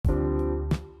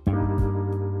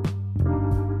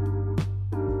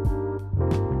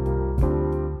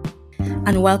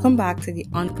and welcome back to the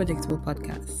Unpredictable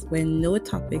Podcast, where no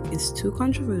topic is too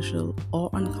controversial or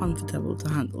uncomfortable to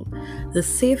handle. The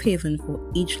safe haven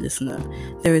for each listener.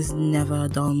 There is never a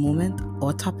dull moment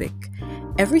or topic.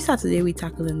 Every Saturday, we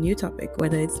tackle a new topic,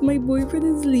 whether it's my boyfriend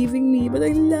is leaving me, but I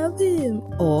love him,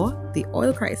 or the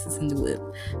oil crisis in the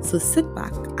world. So sit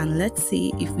back and let's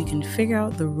see if we can figure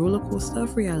out the roller coaster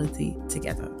of reality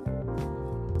together.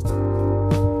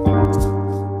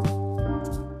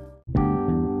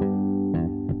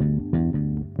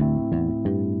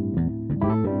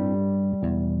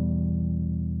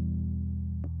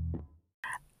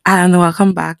 And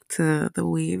welcome back to the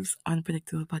Waves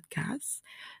Unpredictable Podcast.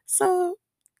 So,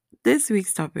 this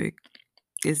week's topic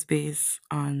is based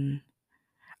on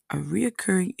a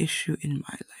reoccurring issue in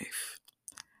my life,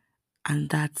 and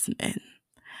that's men.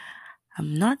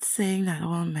 I'm not saying that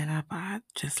all men are bad,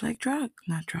 just like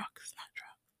not drugs.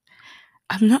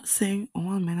 I'm not saying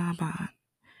all men are bad.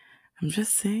 I'm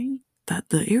just saying that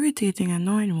the irritating,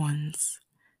 annoying ones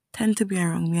tend to be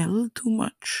around me a little too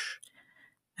much,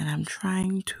 and I'm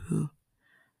trying to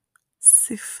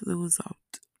sift those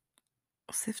out.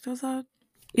 Sift those out?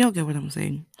 You'll get what I'm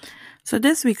saying. So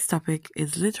this week's topic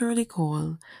is literally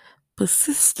called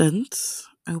persistence.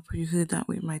 I hope you heard that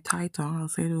with my title. I'll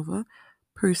say it over.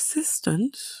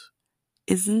 Persistence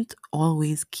isn't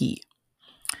always key.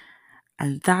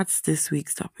 And that's this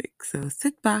week's topic. So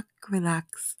sit back,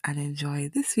 relax, and enjoy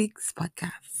this week's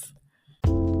podcast.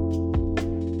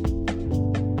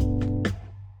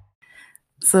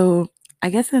 So I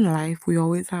guess in life we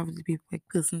always have to be like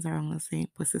persons around us saying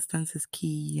persistence is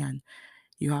key, and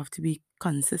you have to be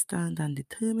consistent and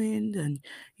determined, and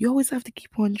you always have to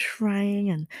keep on trying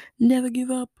and never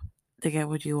give up to get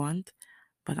what you want.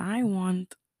 But I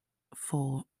want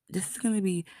for this is going to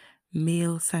be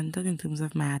male centered in terms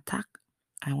of my attack.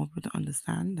 I want people to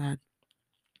understand that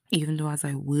even though as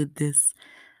I word this,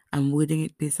 I'm wording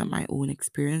it based on my own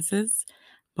experiences,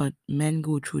 but men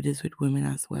go through this with women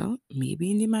as well.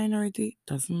 Maybe in the minority,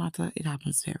 doesn't matter. It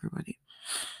happens to everybody.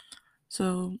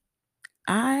 So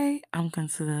I am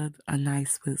considered a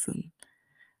nice person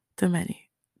to many.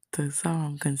 To some,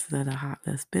 I'm considered a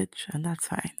heartless bitch, and that's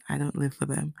fine. I don't live for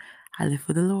them. I live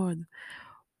for the Lord.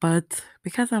 But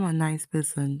because I'm a nice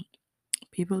person,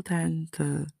 people tend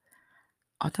to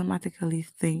automatically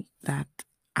think that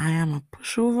I am a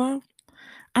pushover.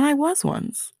 And I was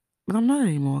once, but I'm not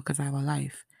anymore because I have a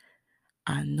life.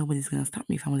 And nobody's going to stop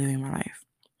me from living my life.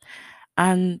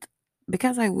 And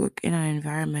because I work in an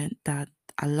environment that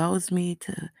allows me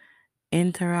to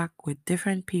interact with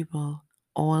different people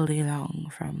all day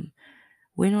long, from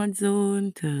Windward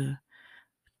Zone to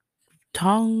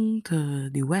Tongue to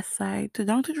the West Side to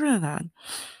down to Trinidad,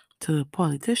 to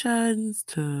politicians,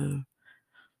 to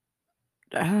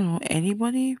I don't know,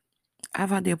 anybody. I've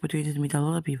had the opportunity to meet a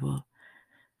lot of people.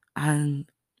 And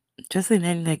just in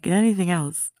anything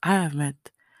else, I have met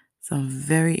some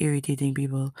very irritating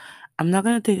people. I'm not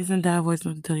gonna take this entire voice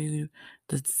note to tell you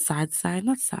the sad side,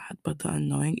 not sad, but the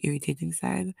annoying, irritating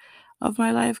side of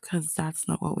my life, because that's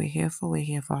not what we're here for. We're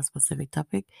here for a specific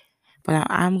topic. But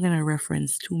I'm gonna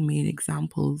reference two main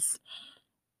examples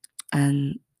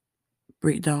and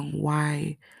break down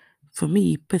why, for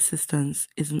me, persistence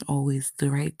isn't always the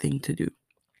right thing to do.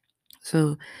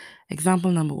 So,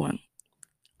 example number one,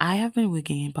 I have been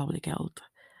working in public health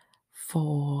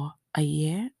for a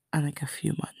year and like a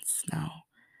few months now,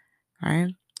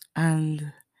 right?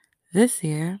 And this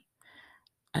year,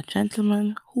 a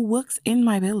gentleman who works in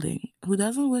my building, who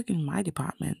doesn't work in my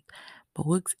department, but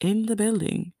works in the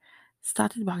building,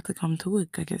 started back to come to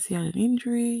work. I guess he had an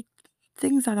injury,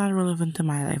 things that are relevant to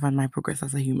my life and my progress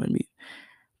as a human being.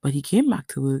 But he came back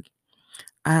to work.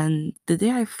 And the day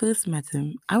I first met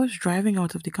him, I was driving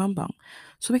out of the compound.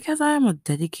 So, because I am a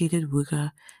dedicated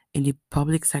worker in the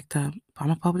public sector,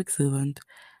 I'm a public servant.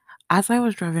 As I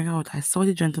was driving out, I saw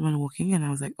the gentleman walking and I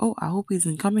was like, oh, I hope he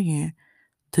isn't coming here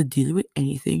to deal with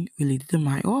anything related to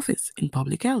my office in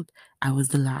public health. I was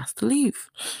the last to leave.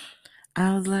 And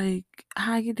I was like,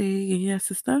 hi, good day, you need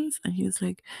assistance? And he was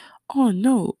like, oh,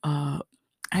 no,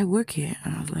 I work here.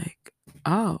 And I was like,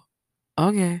 oh,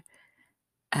 okay.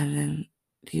 And then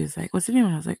he was like, what's your name?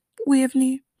 And I was like,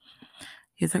 Waveney.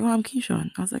 He was like, oh, I'm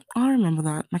Keyshawn. I was like, oh, I remember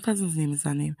that. My cousin's name is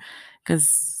that name.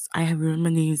 Because I have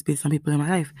remember names based on people in my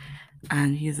life.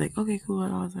 And he was like, okay, cool.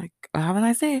 And I was like, have a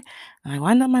nice day. And I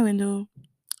wound up my window.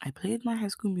 I played my High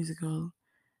School Musical.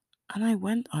 And I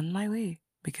went on my way.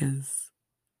 Because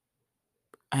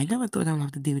I never thought I would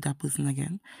have to deal with that person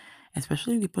again.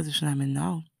 Especially in the position I'm in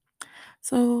now.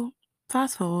 So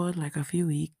fast forward like a few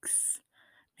weeks,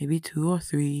 maybe 2 or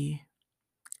 3.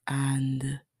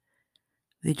 And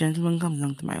The gentleman comes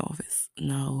down to my office.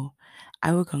 Now,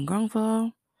 I work on ground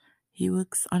floor. He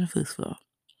works on the first floor.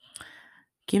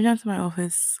 Came down to my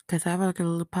office because I have like a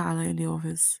little parlor in the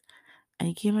office. And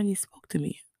he came and he spoke to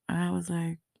me. And I was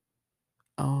like,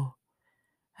 oh,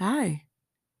 hi.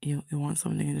 You want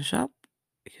something in the shop?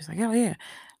 He was like, oh, yeah.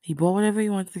 He bought whatever he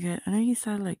wanted to get. And then he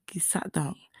sat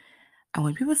down. And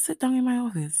when people sit down in my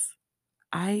office,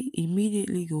 I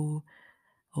immediately go,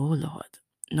 oh, Lord.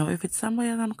 Now, if it's somebody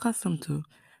that I'm accustomed to,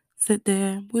 sit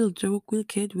there, we'll joke, we'll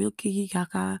kid, we'll kiki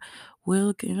kaka,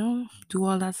 we'll, do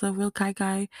all that stuff, we'll kai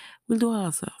kai, we'll do all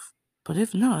that stuff. But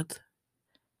if not,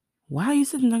 why are you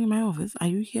sitting down in my office? Are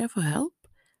you here for help?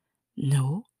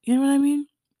 No. You know what I mean?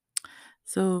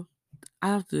 So I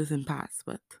have to do this in parts,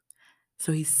 but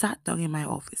so he sat down in my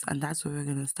office, and that's where we're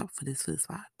gonna stop for this first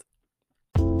part.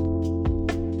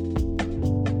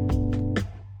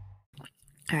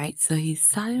 All right, so he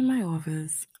sat in my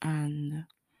office and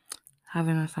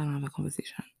having us another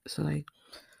conversation. So like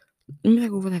maybe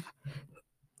like over like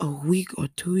a week or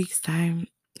 2 weeks time,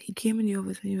 he came in the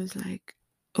office and he was like,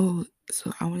 "Oh,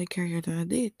 so I want to carry her on a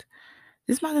date."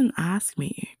 This man didn't ask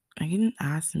me. Like he didn't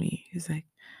ask me. He's like,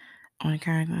 "I want to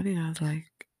carry her on a date." I was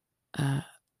like, "Uh,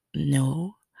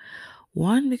 no."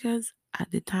 One, because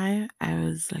at the time I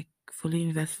was like fully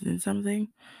invested in something,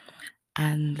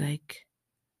 and like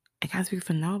I can't speak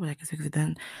for now, but I can speak for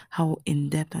then how in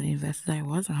depth and invested I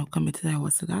was and how committed I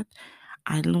was to that.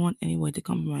 I didn't want anyone to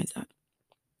compromise that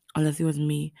unless it was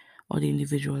me or the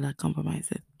individual that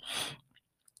compromised it,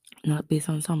 not based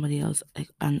on somebody else, like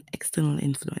an external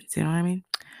influence. You know what I mean?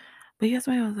 But yes,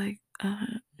 why I was like,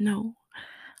 no.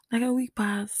 Like a week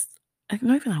passed, like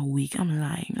not even a week. I'm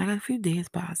lying. Like a few days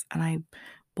passed, and I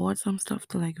bought some stuff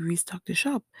to like restock the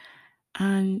shop.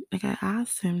 And like I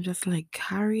asked him just to like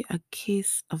carry a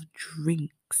case of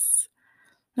drinks,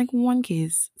 like one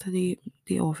case to the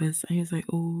office, and he's like,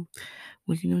 "Oh,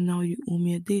 well, now you owe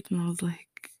me a date," and I was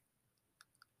like,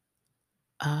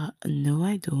 no,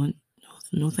 I don't. No,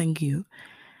 no, thank you." And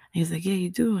he's like, "Yeah, you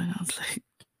do," and I was like,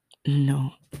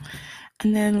 "No."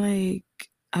 And then like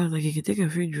I was like, "You can take a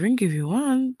free drink if you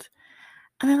want."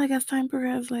 And then, like, as time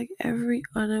progressed, like, every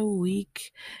other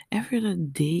week, every other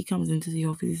day he comes into the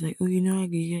office, he's like, "Oh,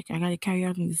 I gotta carry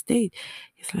out on this date."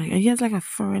 He's like, and he has, like, a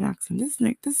foreign accent.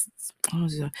 Oh,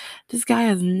 this guy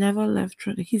has never left,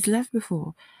 he's left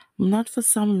before. Not for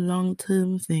some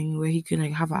long-term thing where he could,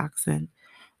 like, have an accent,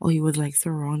 or he was, like,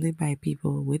 surrounded by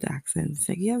people with accents.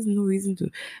 Like, he has no reason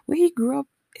to. Where he grew up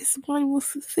is one of the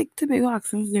most thick Tobago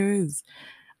accents there is.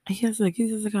 He has like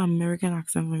an American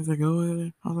accent. And he's like,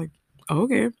 oh, I was like,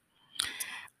 okay.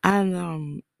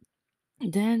 And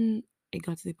then it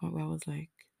got to the point where I was like,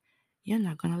 you're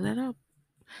not gonna let up.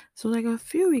 So like a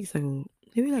few weeks ago,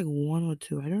 maybe like one or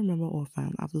two, I don't remember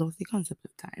offhand. I've lost the concept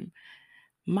of time.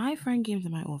 My friend came to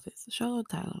my office. Shout out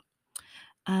Tyler.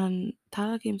 And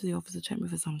Tyler came to the office to check me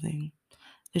for something.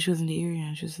 And she was in the area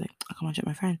and she was like, I'll come and check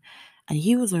my friend. And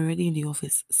he was already in the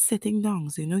office sitting down.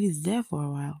 So he's there for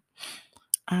a while.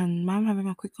 And I'm having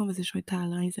a quick conversation with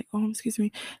Tyler. And he's like, oh, excuse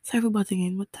me, sorry for butting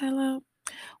in. But Tyler,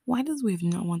 why does Wave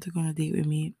not want to go on a date with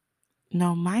me?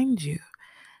 Now, mind you,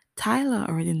 Tyler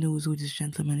already knows who this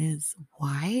gentleman is.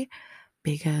 Why?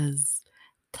 Because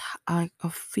like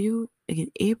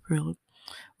in April,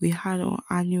 we had our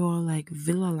annual like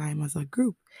Villa Lime as a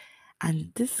group.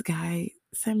 And this guy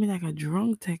sent me like a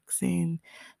drunk text saying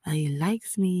that he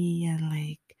likes me and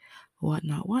like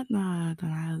whatnot, whatnot.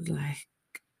 And I was like,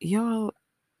 y'all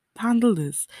handle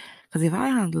this. Because if I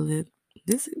handle it,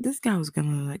 this guy was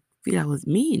gonna like feel I was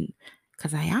mean.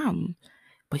 Because I am.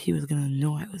 But he was gonna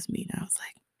know I was mean. I was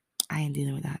like, I ain't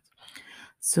dealing with that.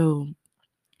 So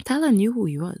Tyler knew who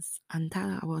he was. And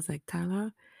I was like,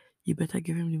 Tyler, you better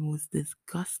give him the most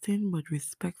disgusting but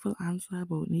respectful answer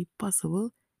about me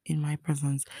possible in my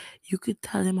presence. You could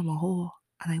tell him I'm a whore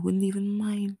and I wouldn't even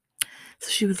mind. So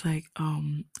she was like,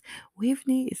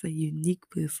 Waveney is a unique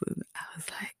person. I was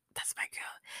like, that's my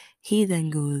girl. He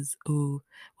then goes, oh,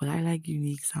 well, I like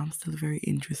unique, so I'm still very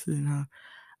interested in her.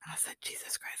 And I said,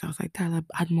 Jesus Christ. I was like, Tyler,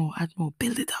 add more,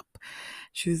 build it up.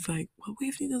 She was like, well,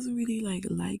 Waveney doesn't really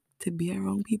like to be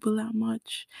around people that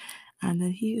much. And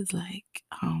then he was like,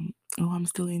 oh, I'm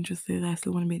still interested. I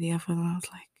still want to make the effort. And I was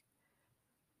like,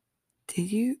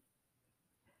 did you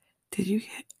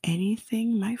hear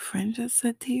anything my friend just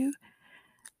said to you?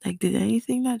 Like, did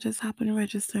anything that just happened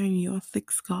register in your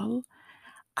thick skull?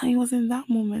 And it was in that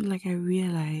moment, like, I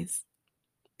realized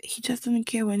he just didn't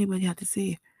care what anybody had to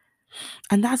say.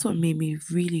 And that's what made me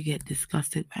really get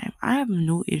disgusted by him. I have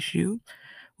no issue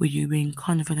with you being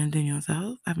confident in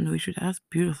yourself. I have no issue. That's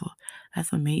beautiful.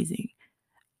 That's amazing.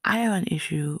 I have an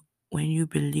issue when you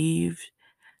believe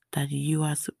that you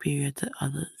are superior to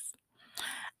others.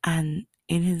 And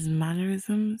in his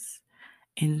mannerisms,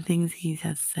 in things he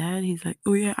has said, he's like,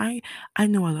 "Oh yeah, I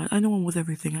know a lot. I know almost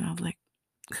everything." And I was like,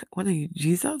 "What are you,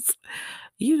 Jesus?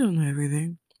 You don't know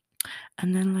everything."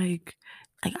 And then like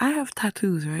I have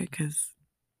tattoos, right? Because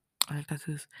I like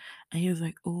tattoos. And he was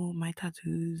like, "Oh, my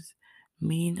tattoos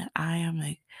mean that I am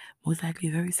like most likely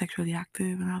very sexually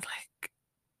active." And I was like,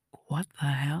 "What the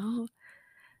hell?"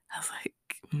 I was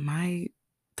like, "My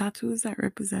tattoos that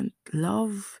represent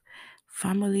love,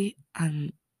 family,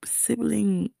 and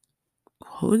sibling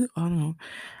hood. I don't know,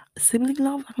 sibling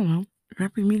love. I don't know.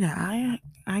 Represent me that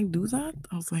I do that."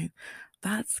 I was like,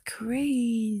 "That's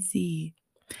crazy."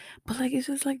 But like, it's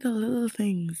just like the little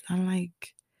things. I'm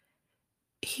like,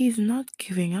 he's not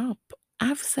giving up.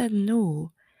 I've said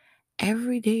no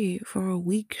every day for a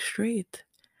week straight.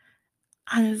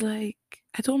 And it's like,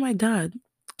 I told my dad,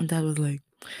 and dad was like,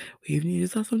 "Well, if you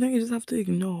just have something, you just have to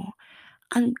ignore."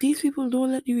 And these people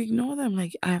don't let you ignore them.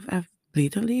 Like, I've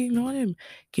blatantly ignored him.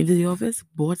 Came to the office,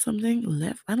 bought something,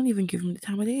 left. I don't even give him the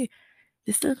time of day.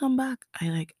 They still come back.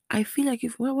 I feel like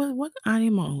if, what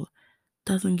animal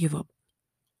doesn't give up?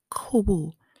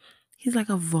 Kobo. He's like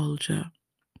a vulture.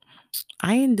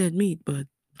 I ain't dead meat, but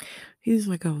he's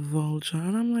like a vulture.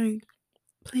 And I'm like,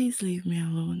 please leave me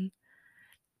alone.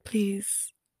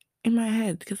 Please. In my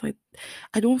head. Because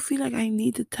I don't feel like I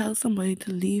need to tell somebody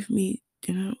to leave me,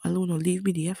 alone, or leave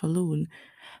me the F alone.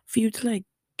 For you to like,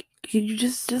 you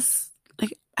just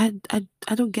like, I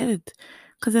don't get it.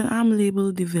 Because then I'm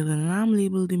labeled the villain and I'm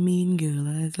labeled the mean girl.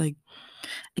 And it's like,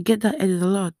 I get that edit a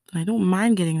lot. And I don't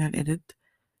mind getting that edit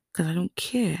because I don't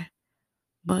care.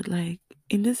 But like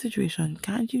in this situation,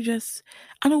 can't you just?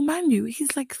 I don't mind you.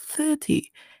 He's like 30.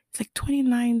 He's like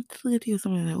 29, 30 or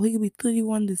something like that. Or he could be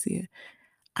 31 this year.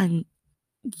 And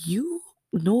you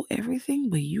know everything,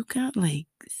 but you can't like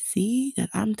see that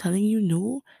I'm telling you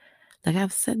no. Like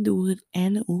I've said the word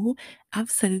no.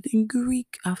 I've said it in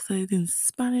Greek. I've said it in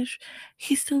Spanish.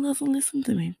 He still doesn't listen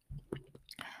to me.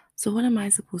 So what am I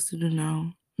supposed to do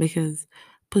now? Because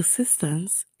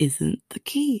persistence isn't the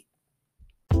key.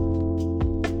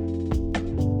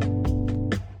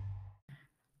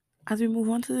 As we move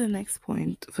on to the next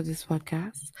point for this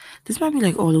podcast, this might be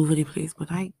like all over the place,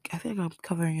 but I feel like I'm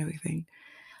covering everything.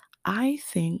 I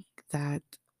think that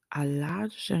a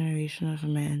large generation of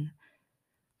men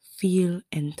feel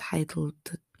entitled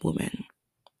to women,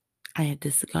 and it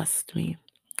disgusts me.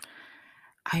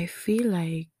 I feel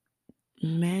like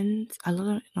men, a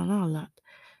lot of, no, not a lot,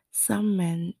 some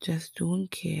men just don't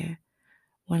care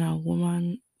when a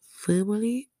woman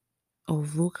verbally or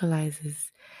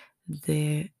vocalizes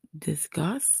their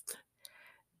disgust,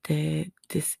 their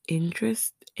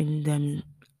disinterest in them,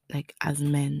 like as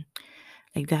men.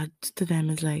 Like that to them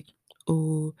is like,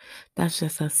 oh, that's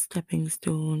just a stepping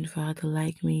stone for her to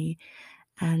like me.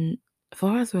 And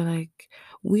for us, we're like,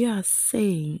 we are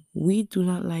saying we do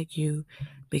not like you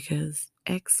because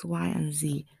X, Y, and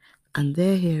Z. And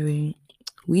they're hearing,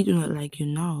 we do not like you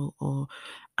now, or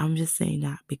I'm just saying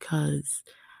that because,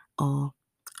 or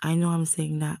I know I'm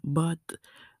saying that, but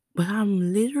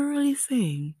I'm literally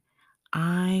saying,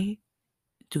 I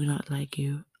do not like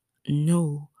you.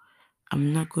 No,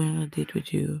 I'm not going on a date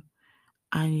with you.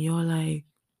 And you're like,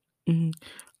 "Mm,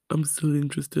 I'm still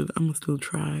interested. I'm gonna still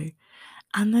try."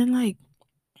 And then, like,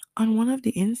 on one of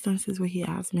the instances where he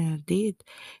asked me on a date,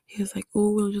 he was like,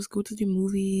 "Oh, we'll just go to the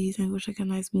movies and go check a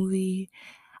nice movie."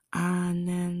 And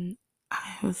then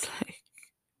I was like,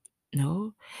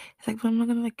 "No." He's like, "But I'm not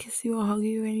gonna like kiss you or hug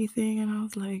you or anything." And I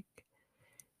was like,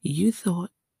 "You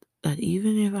thought that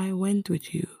even if I went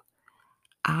with you,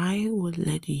 I would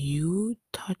let you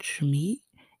touch me?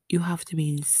 You have to be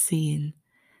insane."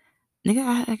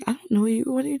 Nigga, I don't know you.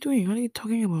 What are you doing? What are you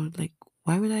talking about? Like,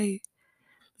 why would I?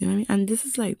 You know what I mean? And this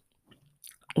is like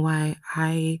why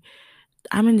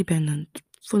I'm independent,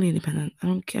 fully independent. I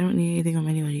don't care. I don't need anything from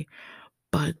anybody.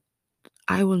 But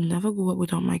I will never go out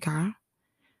without my car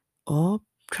or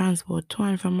transport to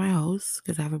and from my house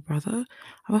because I have a brother,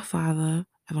 I have a father,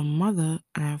 I have a mother,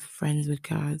 and I have friends with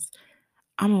cars.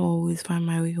 I'm always find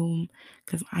my way home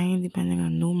because I ain't depending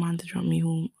on no man to drop me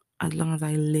home as long as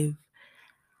I live.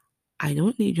 I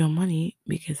don't need your money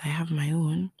because I have my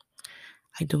own.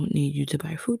 I don't need you to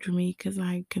buy food for me because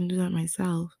I can do that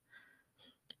myself.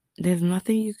 There's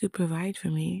nothing you could provide for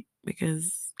me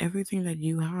because everything that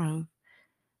you have,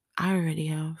 I already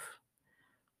have.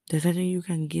 There's nothing you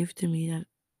can give to me that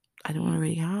I don't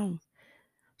already have.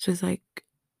 So it's like,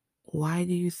 why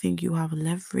do you think you have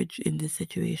leverage in this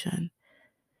situation?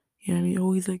 You know what I mean?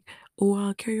 Always like, oh,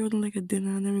 I'll carry on like a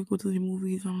dinner and then we go to the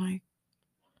movies. I'm like,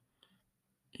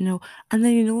 No. And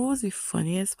then you know what was the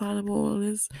funniest part about all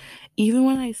this? Even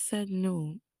when I said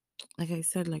no, like I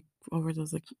said, like over, I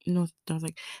was like, no, I was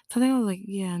like, sometimes I was like,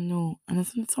 yeah, no. And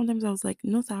then sometimes I was like,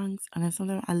 no thanks. And then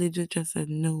sometimes I legit just said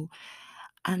no.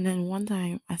 And then one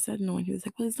time I said no, and he was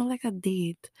like, well, it's not like a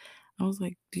date. I was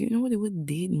like, do you know what the word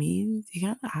date means? You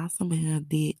can't ask somebody on a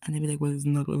date and they be like, well, it's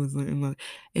not.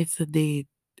 It's a date.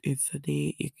 It's a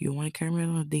date. If you want to carry me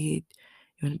on a date,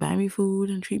 you want to buy me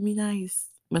food and treat me nice,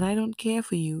 but I don't care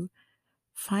for you.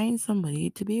 Find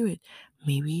somebody to be with.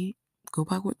 Maybe go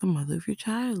back with the mother of your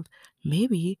child.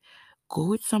 Maybe go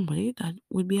with somebody that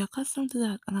would be accustomed to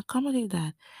that and accommodate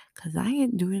that. Because I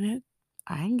ain't doing it.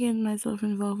 I ain't getting myself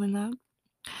involved in that.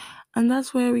 And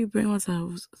that's where we bring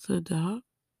ourselves to the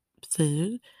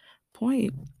third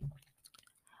point.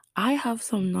 I have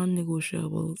some non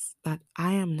negotiables that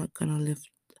I am not going to live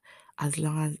as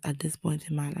long as at this point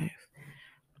in my life.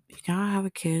 You can't have a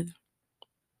kid.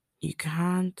 You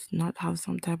can't not have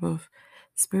some type of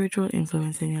spiritual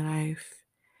influence in your life.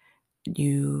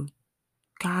 You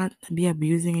can't be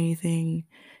abusing anything.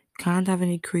 Can't have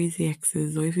any crazy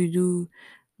exes. Or if you do,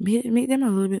 make them a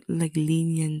little bit like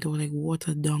lenient or like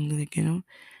watered down. Like,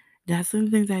 there's some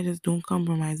things I just don't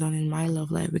compromise on in my love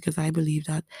life because I believe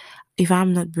that if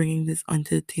I'm not bringing this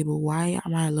onto the table, why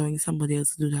am I allowing somebody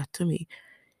else to do that to me?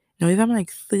 Now, if I'm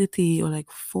like 30 or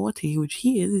like 40, which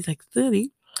he is, he's like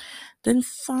 30, then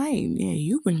fine. Yeah,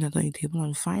 you bring that on the table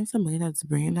and find somebody that's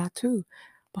bringing that too.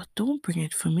 But don't bring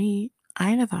it for me.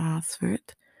 I never asked for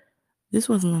it. This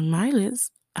wasn't on my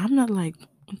list. I'm not like,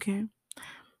 okay,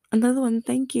 another one,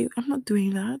 thank you. I'm not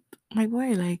doing that. My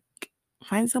boy, like,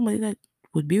 find somebody that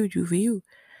would be with you for you.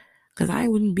 Because I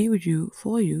wouldn't be with you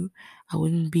for you. I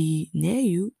wouldn't be near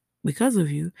you because of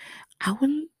you. I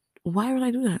wouldn't. Why would I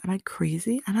do that? Am I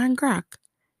crazy? Am I on crack?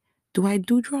 Do I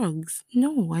do drugs?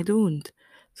 No, I don't.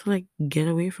 So, like, get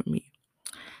away from me.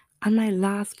 And my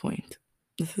last point,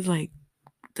 this is like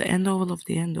the end all of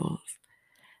the end alls,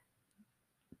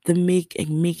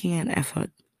 making an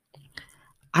effort.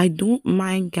 I don't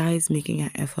mind guys making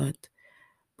an effort,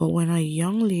 but when a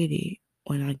young lady,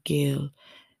 when a girl,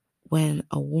 when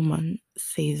a woman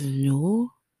says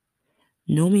no,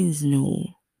 no means no.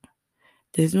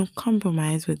 There's no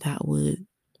compromise with that word.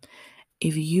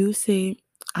 If you say,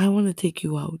 I want to take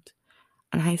you out,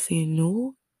 and I say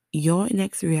no, your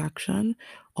next reaction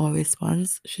or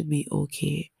response should be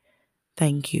okay,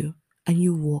 thank you, and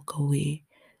you walk away.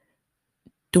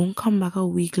 Don't come back a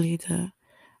week later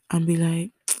and be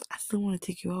like, I still want to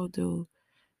take you out though.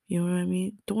 You know what I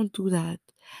mean? Don't do that.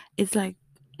 It's like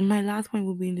my last point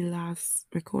will be in the last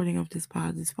recording of this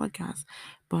podcast,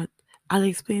 but I'll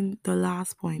explain the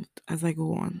last point as I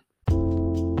go on.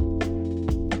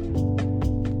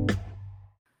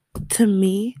 To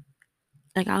me,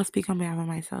 like I'll speak on behalf of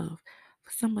myself.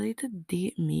 For somebody to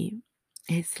date me,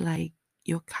 it's like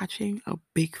you're catching a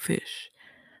big fish.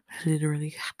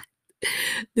 Literally.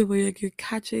 The way like you're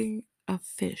catching a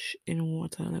fish in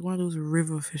water, like one of those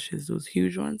river fishes, those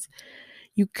huge ones.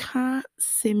 You can't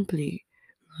simply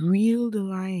reel the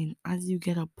line as you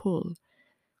get a pull.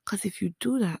 Cause if you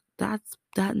do that,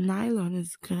 that nylon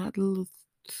is that little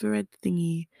thread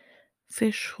thingy,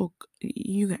 fish hook.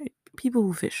 You got people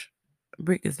who fish,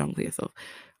 break this down for yourself.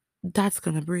 That's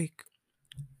gonna break.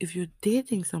 If you're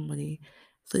dating somebody,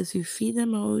 so if you feed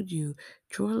them out, you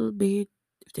throw a little bait.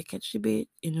 If they catch the bait,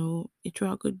 you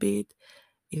throw a good bait.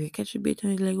 If you catch the bait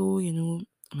and it's like, oh,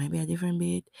 it might be a different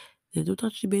bait. They don't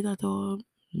touch the bait at all.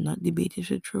 Not the bait you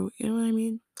should throw. You know what I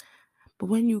mean? But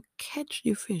when you catch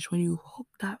the fish, when you hook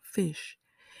that fish,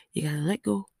 you gotta let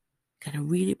go. Gotta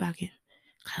reel it back in.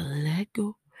 Gotta let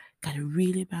go. Gotta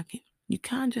reel it back in. You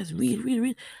can't just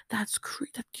reel. That's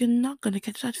crazy. That you're not gonna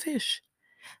catch that fish.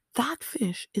 That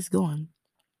fish is gone.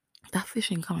 That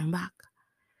fish ain't coming back.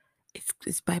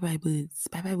 It's bye bye birds.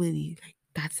 Bye bye birdie. Like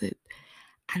that's it.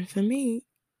 And for me,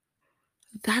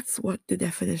 that's what the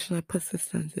definition of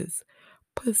persistence is.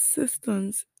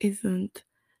 Persistence isn't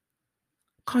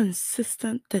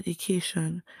consistent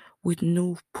dedication with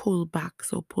no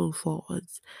pullbacks or pull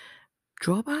forwards.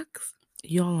 Drawbacks,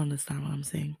 y'all understand what I'm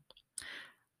saying.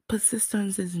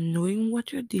 Persistence is knowing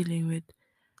what you're dealing with,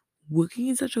 working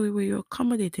in such a way where you're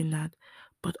accommodating that,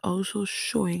 but also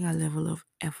showing a level of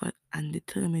effort and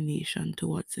determination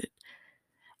towards it.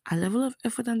 A level of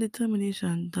effort and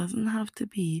determination doesn't have to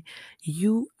be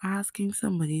you asking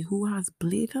somebody who has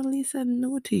blatantly said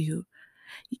no to you.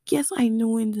 Yes, I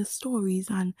know in the stories,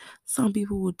 and some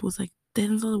people would post like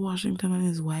Denzel Washington and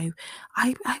his wife.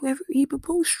 He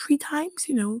proposed 3 times.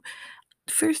 The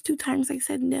first 2 times I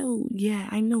said no. Yeah,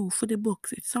 I know for the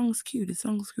books. It sounds cute. It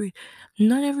sounds great.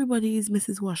 Not everybody is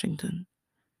Mrs. Washington.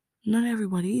 Not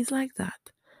everybody is like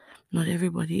that. Not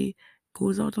everybody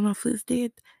goes out on a first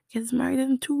date, gets married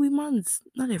in 2 months.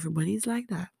 Not everybody's like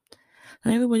that.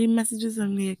 And everybody messages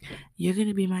and like, you're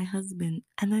gonna be my husband.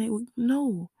 And I would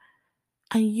no.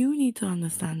 And you need to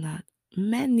understand that.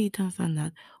 Men need to understand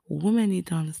that. Women need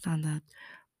to understand that.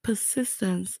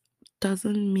 Persistence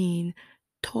doesn't mean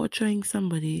torturing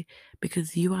somebody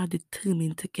because you are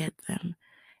determined to get them.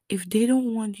 If they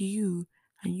don't want you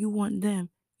and you want them,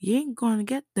 you ain't gonna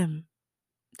get them.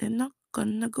 They're not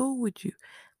gonna go with you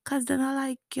because they're not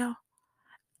like you.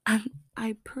 And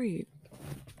I pray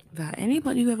that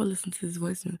anybody who ever listens to this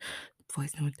voice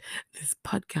note, this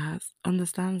podcast,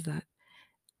 understands that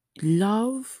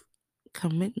love,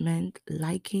 commitment,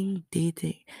 liking,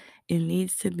 dating, it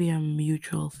needs to be a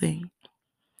mutual thing.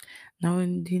 Now,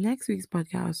 in the next week's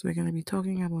podcast, we're going to be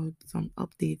talking about some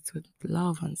updates with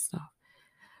love and stuff,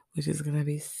 which is going to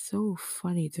be so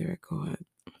funny to record.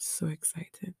 I'm so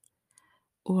excited.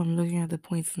 Oh, I'm looking at the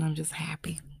points and I'm just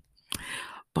happy.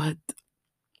 But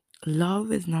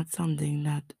love is not something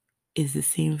that is the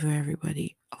same for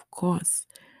everybody, of course.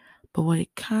 But what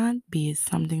it can't be is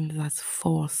something that's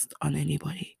forced on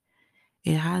anybody.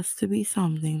 It has to be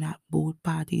something that both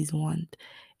parties want.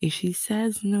 If she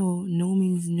says no, no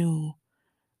means no.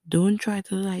 Don't try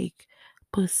to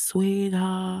persuade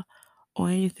her or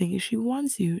anything. If she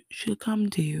wants you, she'll come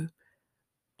to you.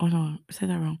 Oh no, I said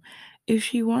that wrong. If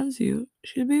she wants you,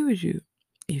 she'll be with you.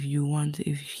 If he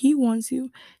wants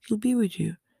you, he'll be with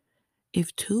you.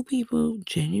 If two people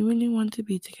genuinely want to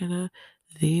be together,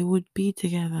 they would be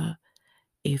together.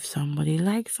 If somebody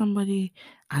likes somebody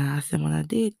and asks them on a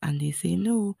date and they say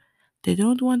no, they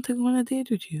don't want to go on a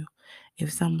date with you.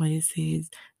 If somebody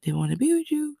says they want to be with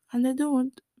you and they don't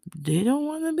want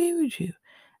to be with you.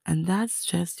 And that's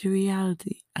just the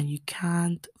reality, and you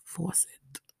can't force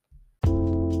it.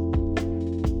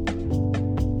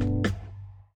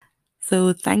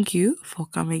 So, thank you for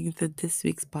coming to this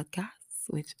week's podcast,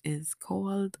 which is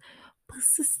called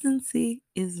Persistency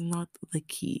is Not the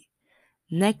Key.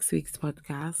 Next week's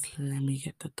podcast, let me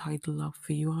get the title up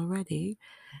for you already.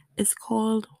 It's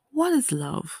called What is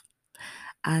Love?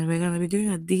 And we're going to be doing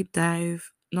a deep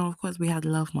dive. Now, of course, we had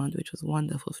Love Month, which was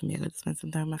wonderful for me. I got to spend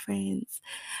some time with my friends,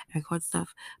 record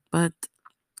stuff. But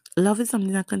love is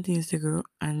something that continues to grow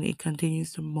and it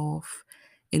continues to morph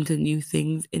into new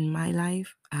things in my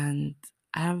life. And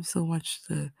I have so much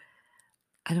to,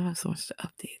 I don't have so much to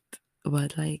update.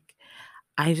 But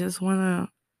I just want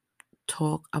to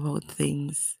talk about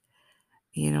things,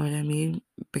 you know what I mean?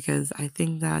 Because I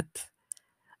think that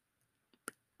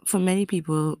for many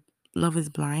people, love is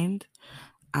blind,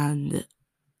 and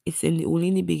it's only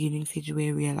in the beginning stage where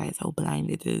you realize how blind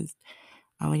it is.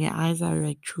 And when your eyes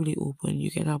are truly open, you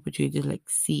get the opportunity to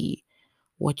see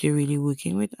what you're really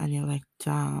working with, and you're like,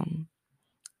 damn,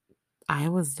 I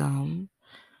was dumb.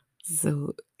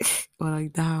 So, or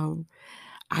damn,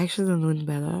 I should have known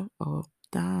better. Or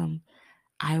damn,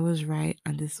 I was right,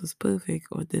 and this was perfect,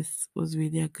 or this was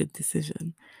really a good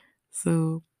decision.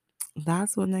 So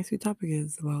that's what next week's topic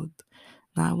is about.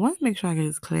 Now, I want to make sure I get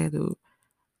this clear though.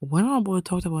 What I'm about to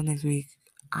talk about next week,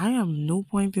 I am no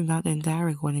point in that entire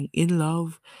recording in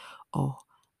love or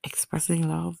expressing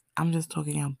love. I'm just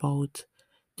talking about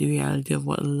the reality of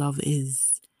what love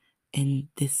is in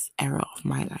this era of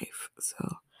my life.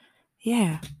 So,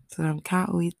 yeah. So I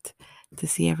can't wait to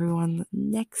see everyone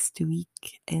next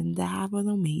week and have an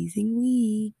amazing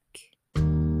week.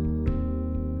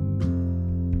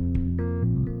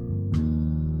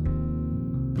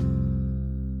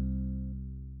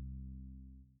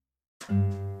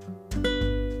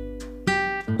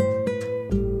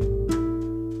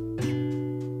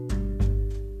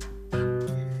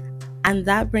 And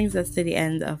that brings us to the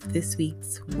end of this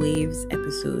week's Waves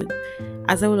episode.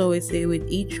 As I would always say, with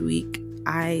each week,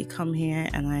 I come here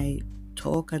and I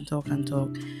talk and talk and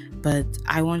talk, but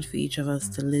I want for each of us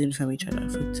to learn from each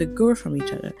other, to grow from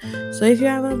each other. So if you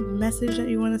have a message that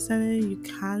you want to send in, you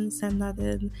can send that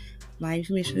in. My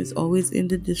information is always in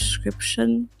the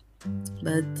description,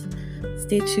 but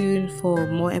stay tuned for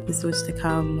more episodes to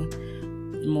come,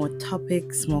 more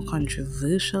topics, more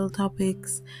controversial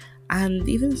topics, and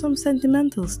even some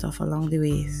sentimental stuff along the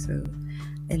way. So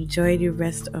enjoy the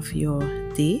rest of your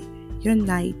day, your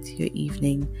night, your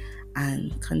evening,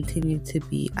 and continue to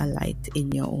be a light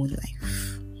in your own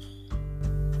life.